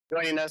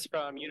Joining us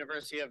from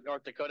University of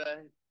North Dakota,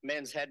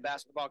 men's head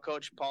basketball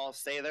coach Paul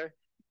Sather,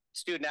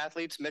 student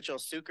athletes Mitchell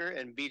Suker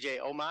and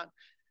BJ Omont.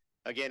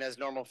 Again, as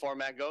normal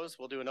format goes,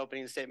 we'll do an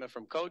opening statement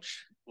from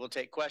coach. We'll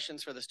take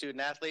questions for the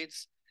student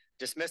athletes,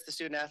 dismiss the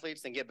student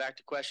athletes, and get back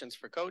to questions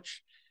for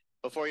coach.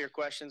 Before your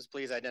questions,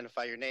 please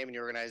identify your name and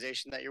your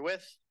organization that you're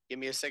with. Give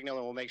me a signal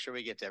and we'll make sure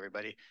we get to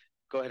everybody.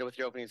 Go ahead with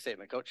your opening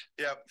statement, Coach.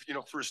 Yeah,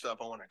 first up,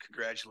 I want to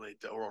congratulate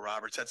Oral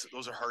Roberts.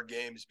 Those are hard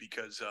games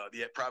because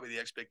probably the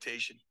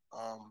expectation.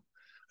 I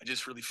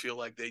just really feel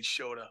like they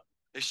showed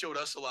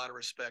us a lot of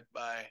respect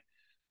by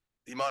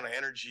the amount of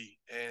energy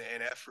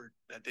and effort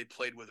that they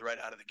played with right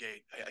out of the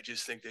gate. I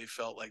just think they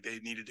felt like they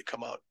needed to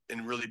come out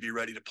and really be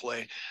ready to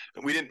play,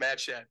 and we didn't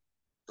match that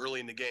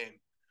early in the game.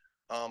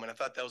 And I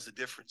thought that was the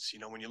difference.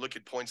 When you look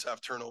at points off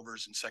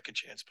turnovers and second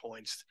chance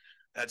points,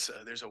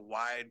 there's a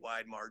wide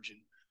margin.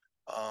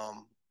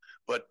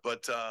 But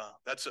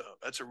that's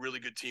a really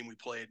good team we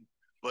played.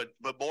 But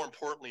more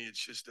importantly,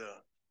 it's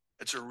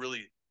a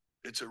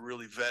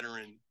really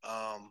veteran,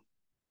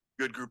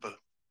 good group of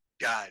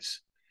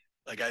guys.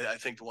 Like I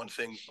think the one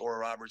thing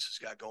Oral Roberts has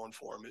got going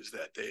for him is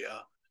that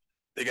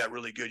they got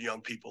really good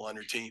young people on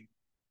their team,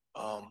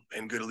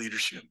 and good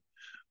leadership.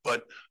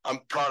 But I'm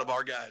proud of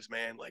our guys,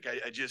 man. Like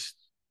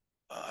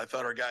I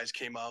thought our guys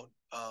came out.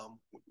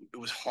 It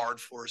was hard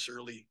for us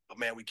early, but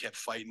man, we kept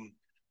fighting.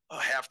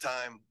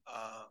 Halftime,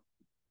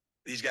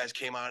 these guys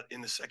came out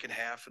in the second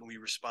half, and we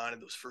responded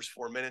those first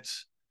 4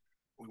 minutes.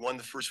 We won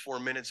the first 4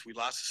 minutes. We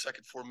lost the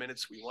second 4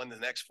 minutes. We won the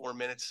next 4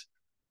 minutes.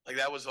 Like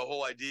that was the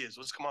whole idea is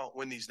let's come out and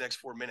win these next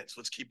 4 minutes.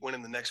 Let's keep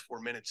winning the next 4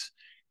 minutes.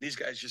 These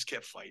guys just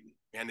kept fighting,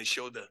 and they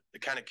showed the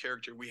kind of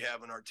character we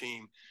have in our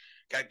team.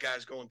 Got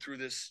guys going through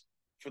this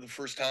for the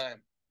first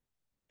time.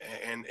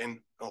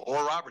 And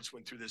Oral Roberts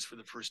went through this for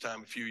the first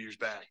time a few years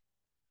back.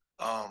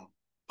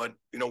 But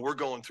we're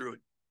going through it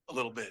a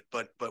little bit,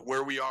 but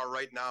where we are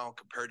right now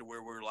compared to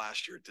where we were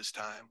last year at this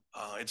time,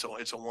 it's a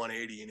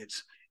 180, and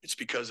it's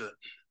because of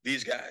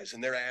these guys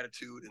and their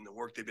attitude and the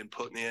work they've been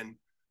putting in,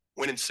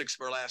 winning 6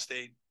 of our last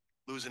 8,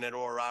 losing at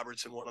Oral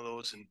Roberts in one of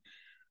those. And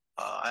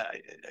I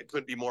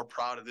couldn't be more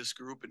proud of this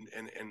group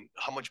and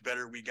how much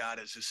better we got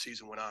as this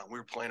season went on. We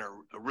were playing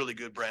a really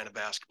good brand of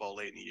basketball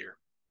late in the year.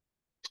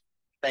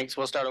 Thanks.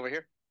 We'll start over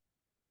here.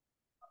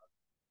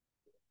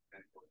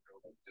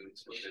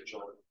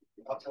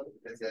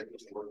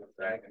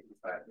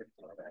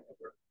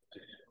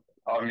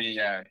 I mean,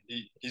 yeah,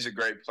 he's a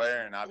great player,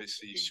 and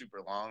obviously he's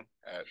super long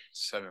at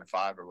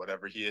 7'5" or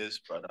whatever he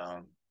is. But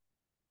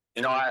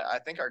I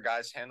think our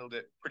guys handled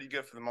it pretty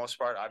good for the most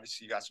part.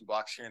 Obviously, you got some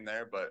blocks here and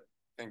there, but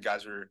I think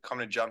guys were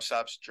coming to jump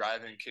stops,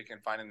 driving, kicking,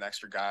 finding the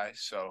extra guy.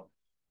 So,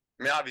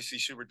 I mean, obviously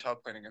super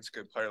tough playing against a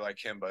good player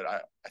like him, but I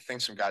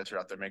think some guys are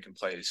out there making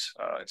plays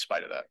in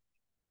spite of that.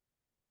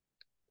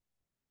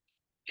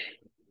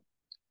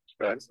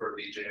 Thanks for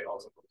BJ,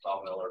 also from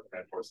Tom Miller,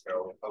 Red Force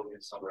Carroll. How would you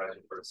summarize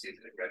your first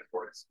season at Red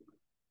Force?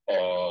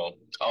 I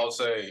would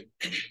say,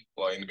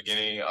 well, in the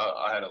beginning,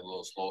 I had a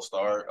little slow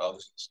start. I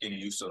was just getting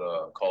used to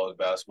the college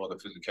basketball, the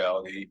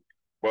physicality.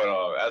 But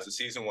as the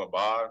season went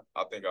by,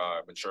 I think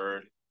I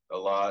matured a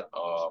lot.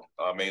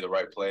 I made the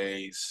right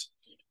plays.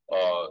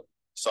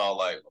 Saw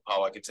like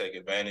how I could take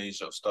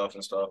advantage of stuff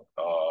and stuff.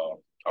 I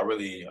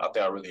think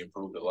I really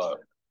improved a lot.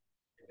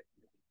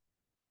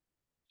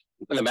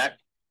 In the back.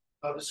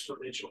 This is for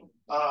Mitchell.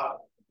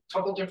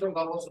 Couple different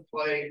levels of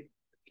play.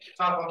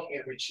 Talk about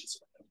Cambridge.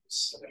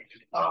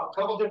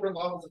 Couple different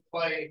levels of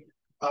play.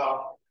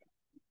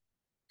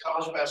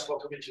 College basketball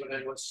coming to an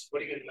end. What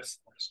are you going to miss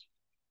the most?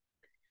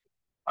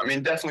 I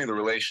mean, definitely the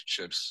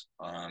relationships.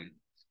 I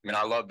mean,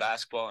 I love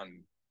basketball,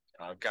 and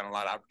I've gotten a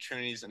lot of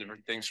opportunities and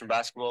different things from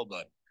basketball.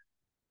 But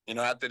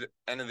at the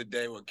end of the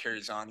day, what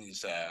carries on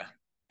is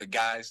the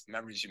guys, the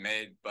memories you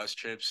made, bus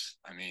trips.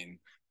 I mean,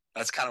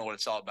 that's kind of what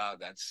it's all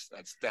about. That's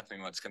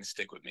definitely what's going to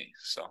stick with me.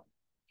 So. All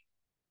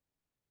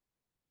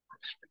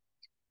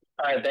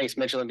right, thanks,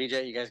 Mitchell and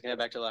BJ. You guys can head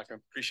back to the locker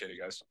room. Appreciate it,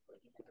 guys.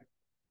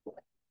 Here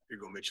you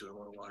go, Mitchell. I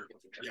want water.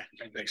 Yeah,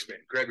 thanks, man.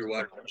 Grab your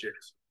water.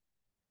 Cheers.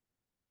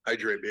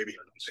 Hydrate, baby.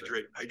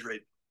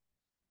 Hydrate.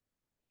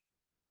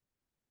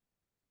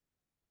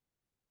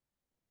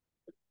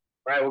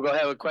 All right, we'll go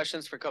ahead with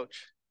questions for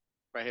Coach.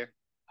 Right here.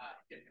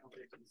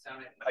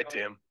 Hi,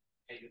 Tim.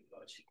 Hey, good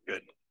coach.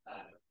 Good.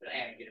 But I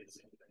had to get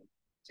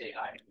say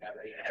hi.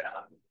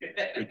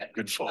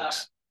 Good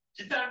folks.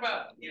 Just talk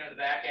about the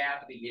back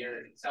half of the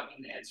year, something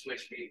that had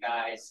switched for you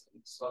guys.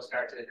 Slow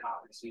start to the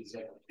conference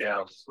season.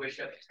 Yeah. Switch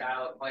up the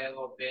style, play a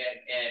little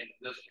bit, and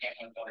those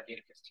can't go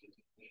against this team.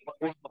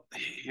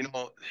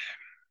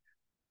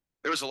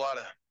 There was a lot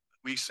of,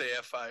 we say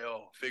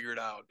FIO, figure it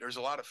out. There's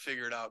a lot of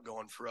figure it out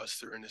going for us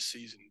during this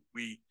season.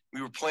 We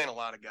were playing a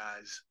lot of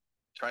guys,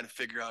 trying to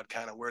figure out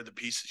kind of where the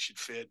pieces should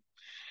fit.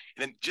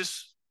 And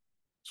it's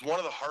one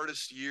of the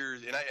hardest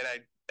years. And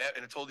I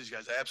told these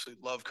guys, I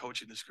absolutely love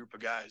coaching this group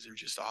of guys. They're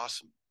just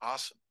awesome.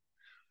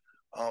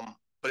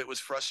 But it was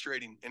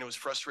frustrating, and it was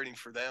frustrating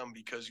for them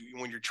because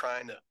when you're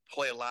trying to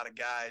play a lot of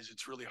guys,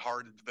 it's really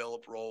hard to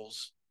develop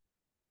roles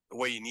the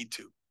way you need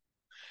to.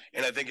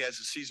 And I think as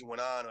the season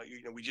went on,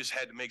 we just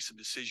had to make some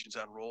decisions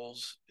on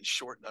roles and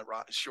shorten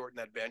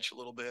that bench a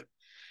little bit.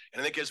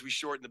 And I think as we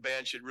shortened the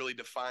bench, it really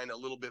defined a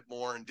little bit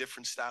more and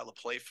different style of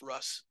play for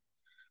us.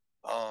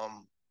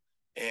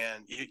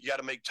 And you got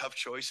to make tough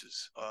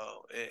choices,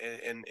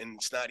 and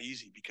it's not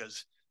easy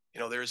because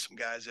there's some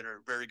guys that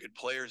are very good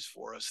players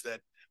for us that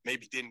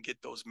maybe didn't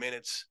get those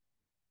minutes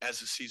as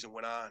the season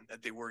went on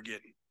that they were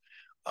getting.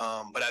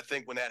 But I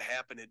think when that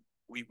happened,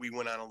 we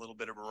went on a little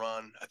bit of a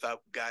run. I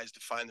thought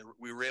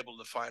we were able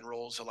to define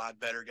roles a lot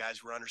better.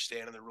 Guys were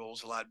understanding the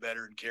roles a lot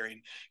better and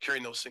carrying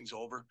those things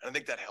over. And I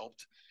think that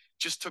helped.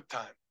 Just took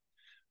time.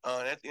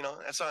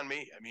 That's on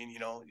me. I mean,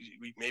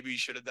 maybe we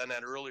should have done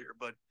that earlier,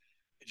 but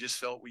it just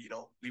felt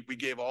we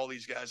gave all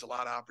these guys a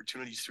lot of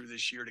opportunities through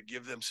this year to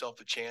give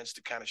themselves a chance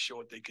to kind of show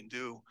what they can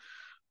do.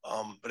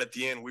 But at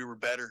the end, we were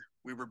better.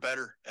 We were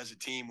better as a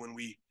team when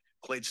we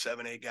played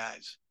 7-8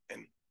 guys,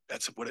 and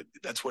that's what it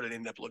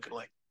ended up looking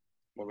like.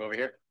 We'll go over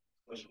here.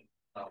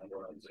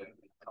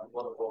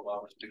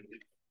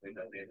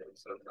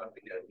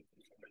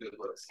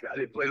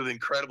 They played with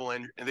incredible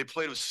energy, and they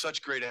played with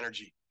such great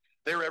energy.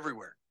 They're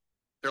everywhere.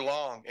 They're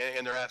long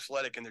and they're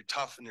athletic and they're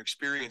tough and they're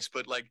experienced.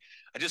 But I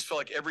just felt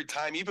like every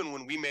time, even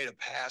when we made a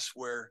pass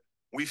where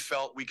we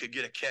felt we could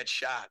get a catch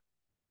shot,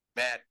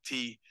 Matt,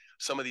 T,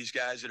 some of these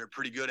guys that are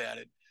pretty good at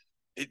it,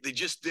 they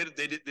just did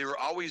it. They were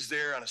always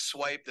there on a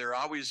swipe. They were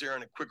always there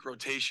on a quick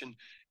rotation.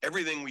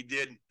 Everything we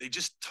did, they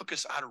just took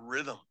us out of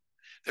rhythm.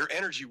 Their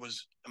energy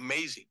was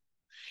amazing,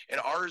 and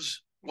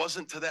ours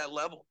wasn't to that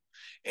level.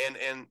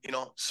 And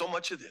so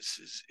much of this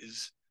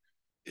is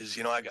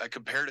I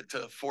compared it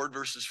to Ford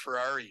versus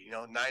Ferrari,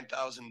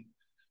 9,000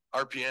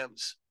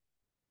 RPMs.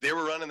 They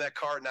were running that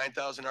car at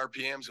 9,000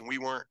 RPMs and we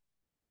weren't.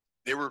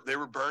 They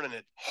were burning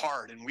it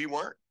hard and we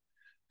weren't.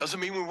 Doesn't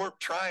mean we weren't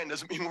trying.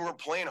 Doesn't mean we weren't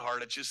playing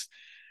hard. It's just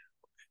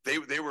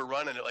they were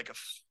running it like a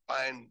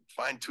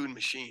fine-tuned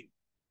machine.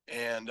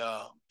 And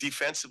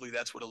defensively,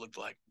 that's what it looked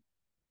like.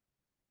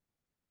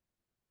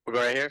 We'll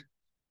go right here.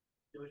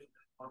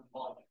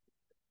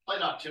 Probably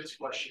not Tim's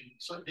question.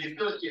 So do you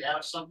feel like you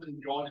have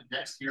something going in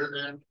next year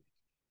then?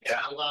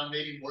 Yeah.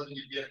 Maybe more than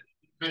you did.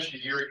 You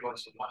mentioned a year ago,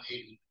 it's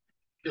 180.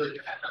 I feel like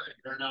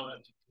you're now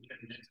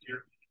next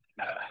year.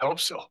 I hope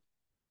so.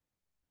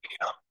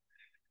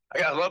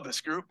 I love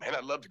this group, man.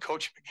 I'd love to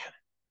coach them again.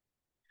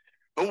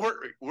 But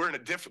we're in a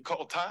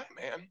difficult time,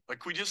 man.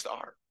 Like we just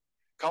are.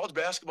 College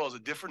basketball is a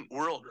different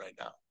world right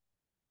now.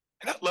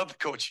 And I'd love to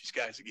coach these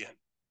guys again.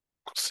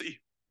 We'll see.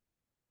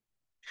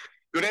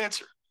 Good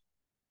answer.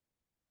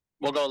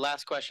 We'll go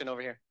last question over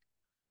here.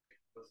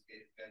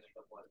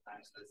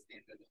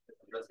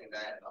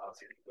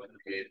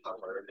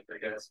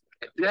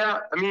 Yeah,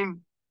 I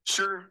mean,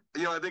 sure.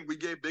 I think we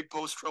gave big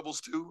post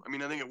troubles too. I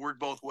mean, I think it worked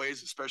both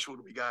ways, especially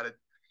when we got it.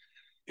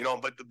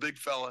 But the big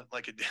fella,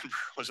 like at Denver,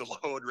 was a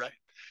load, right?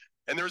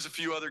 And there was a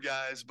few other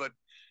guys, but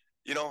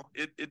we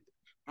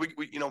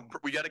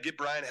got to get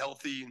Brian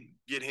healthy and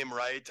get him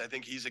right. I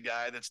think he's a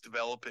guy that's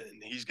developing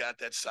and he's got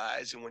that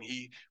size. And when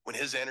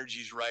his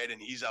energy's right and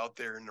he's out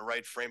there in the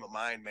right frame of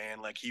mind, man,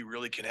 like he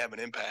really can have an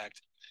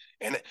impact.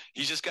 And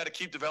he's just got to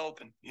keep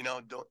developing.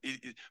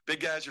 Big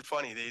guys are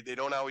funny. They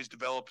don't always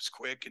develop as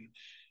quick.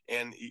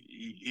 And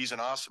he's an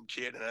awesome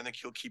kid, and I think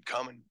he'll keep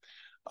coming.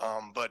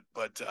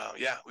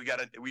 Yeah, we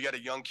got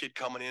a young kid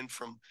coming in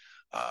from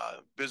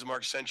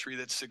Bismarck Century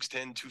that's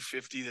 6'10",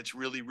 250. That's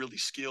really, really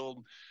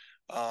skilled.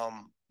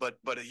 But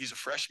he's a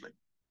freshman,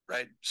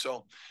 right?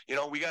 So,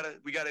 we gotta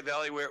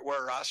evaluate where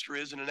our roster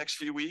is in the next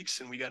few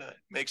weeks, and we gotta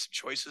make some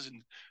choices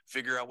and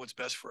figure out what's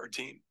best for our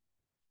team.